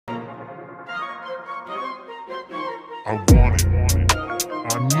I want it.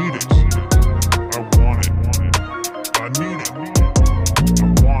 I need it. I want it. I need it. I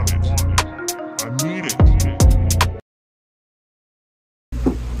want it. I need it.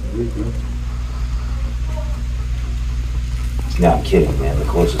 No, I'm kidding, man. The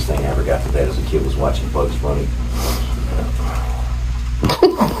closest thing I ever got to that as a kid was watching Bugs Bunny.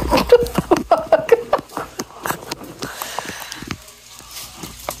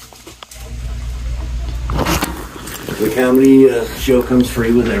 The comedy show comes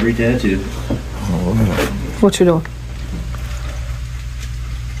free with every tattoo. What you doing?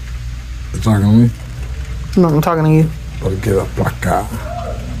 You talking to me? No, I'm talking to you. Better get up like that.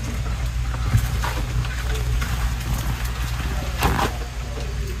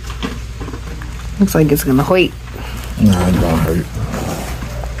 Looks like it's gonna hurt. Nah, it don't hurt.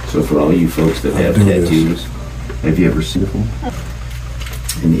 So for all you folks that have tattoos, have you ever seen one?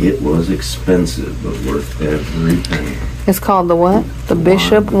 And it was expensive, but worth every penny. It's called the what? The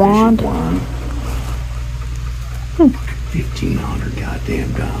Bishop Wand? Bishop Wand. $1,500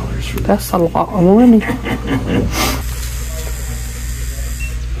 goddamn dollars for that. That's a lot of money.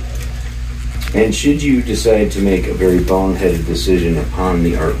 And should you decide to make a very boneheaded decision upon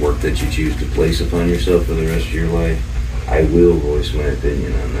the artwork that you choose to place upon yourself for the rest of your life, I will voice my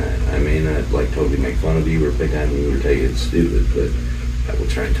opinion on that. I may not totally make fun of you or pick on you or tell you it's stupid, but I will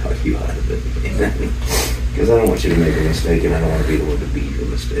try and talk you out of it. Because I don't want you to make a mistake, and I don't want to be the one to beat your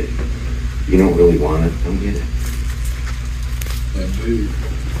mistake. If you don't really want it, don't get it. Indeed.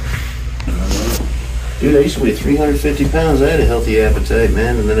 Dude, I used to weigh 350 pounds. I had a healthy appetite,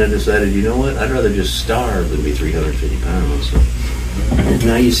 man, and then I decided, you know what? I'd rather just starve than be 350 pounds. So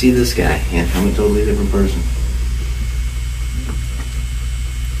now you see this guy. Yeah, I'm a totally different person.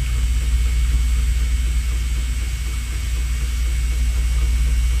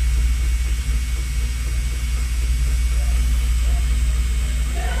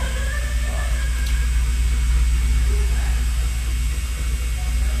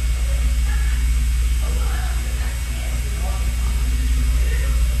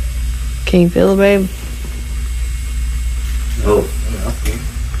 Can you feel it, babe? Oh.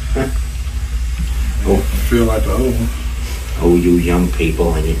 Oh, I feel like the old one. Oh, you young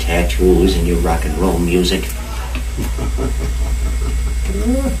people and your tattoos and your rock and roll music.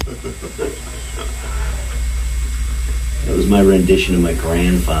 That was my rendition of my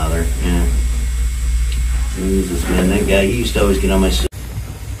grandfather. Yeah. Jesus, man, that guy, he used to always get on my...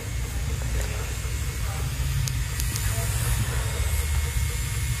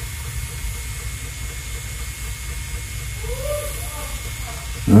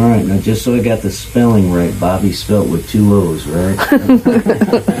 All right, now just so I got the spelling right, Bobby spelt with 2 O's, right?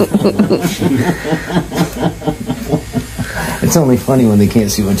 It's only funny when they can't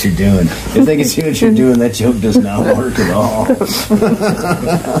see what you're doing. If they can see what you're doing, that joke does not work at all.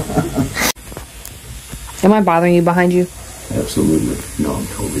 Am I bothering you behind you? Absolutely. No, I'm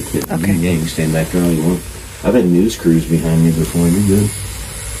totally kidding. Okay. Yeah, you can stand back there all you want. I've had news crews behind me before. You're good.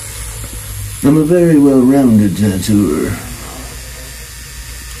 I'm a very well-rounded tattooer.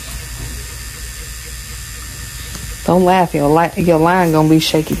 Don't laugh. Your line gonna be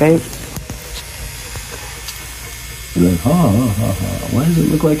shaky, babe. You're like, ha, ha, ha, ha. Why does it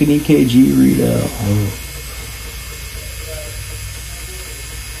look like an EKG readout?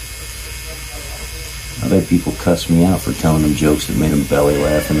 I've had people cuss me out for telling them jokes that made them belly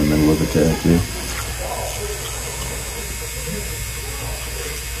laugh in the middle of a tattoo.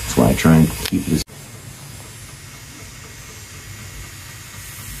 That's why I try and keep this.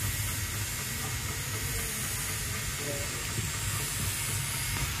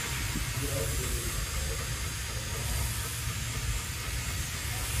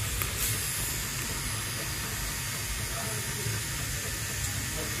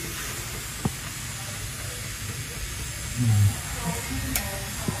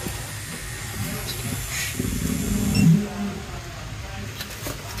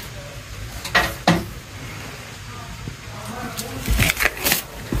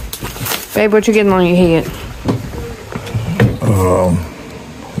 Babe, what you getting on your head?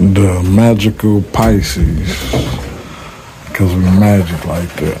 The magical Pisces. Because we magic like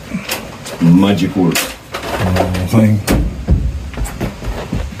that. Magic work. Thing.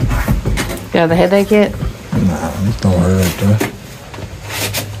 You have the headache yet? Nah, this don't hurt like that.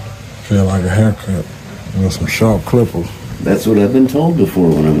 Feel like a haircut with some sharp clippers. That's what I've been told before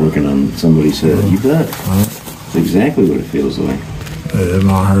when I'm working on somebody's head. You bet. It's exactly what it feels like. Yeah, it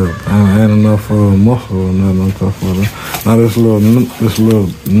don't hurt. Ain't enough muscle or nothing for that. Now this little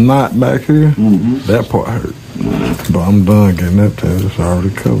knot back here, that part hurt. But I'm done getting that tattoo. It's already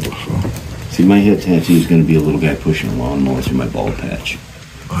covered. So See, my head tattoo is going to be a little guy pushing a lawnmower through my bald patch.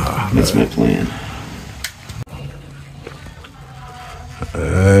 That's my plan.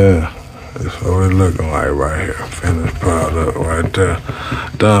 Yeah, that's what it's looking like right here. Finished product right there.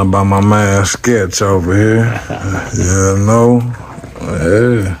 Done by my man Sketch over here. Yeah, no.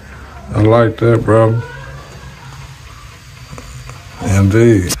 Yeah, I like that, bro.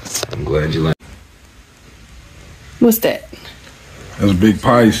 Indeed. I'm glad you like it. What's that? That's big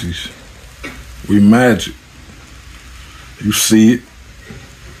Pisces. We magic. You see it.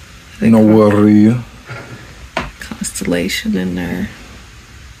 You know what it is. Constellation in there.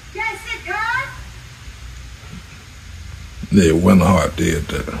 Yeah, Winterheart did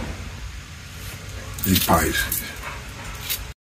that. Big Pisces.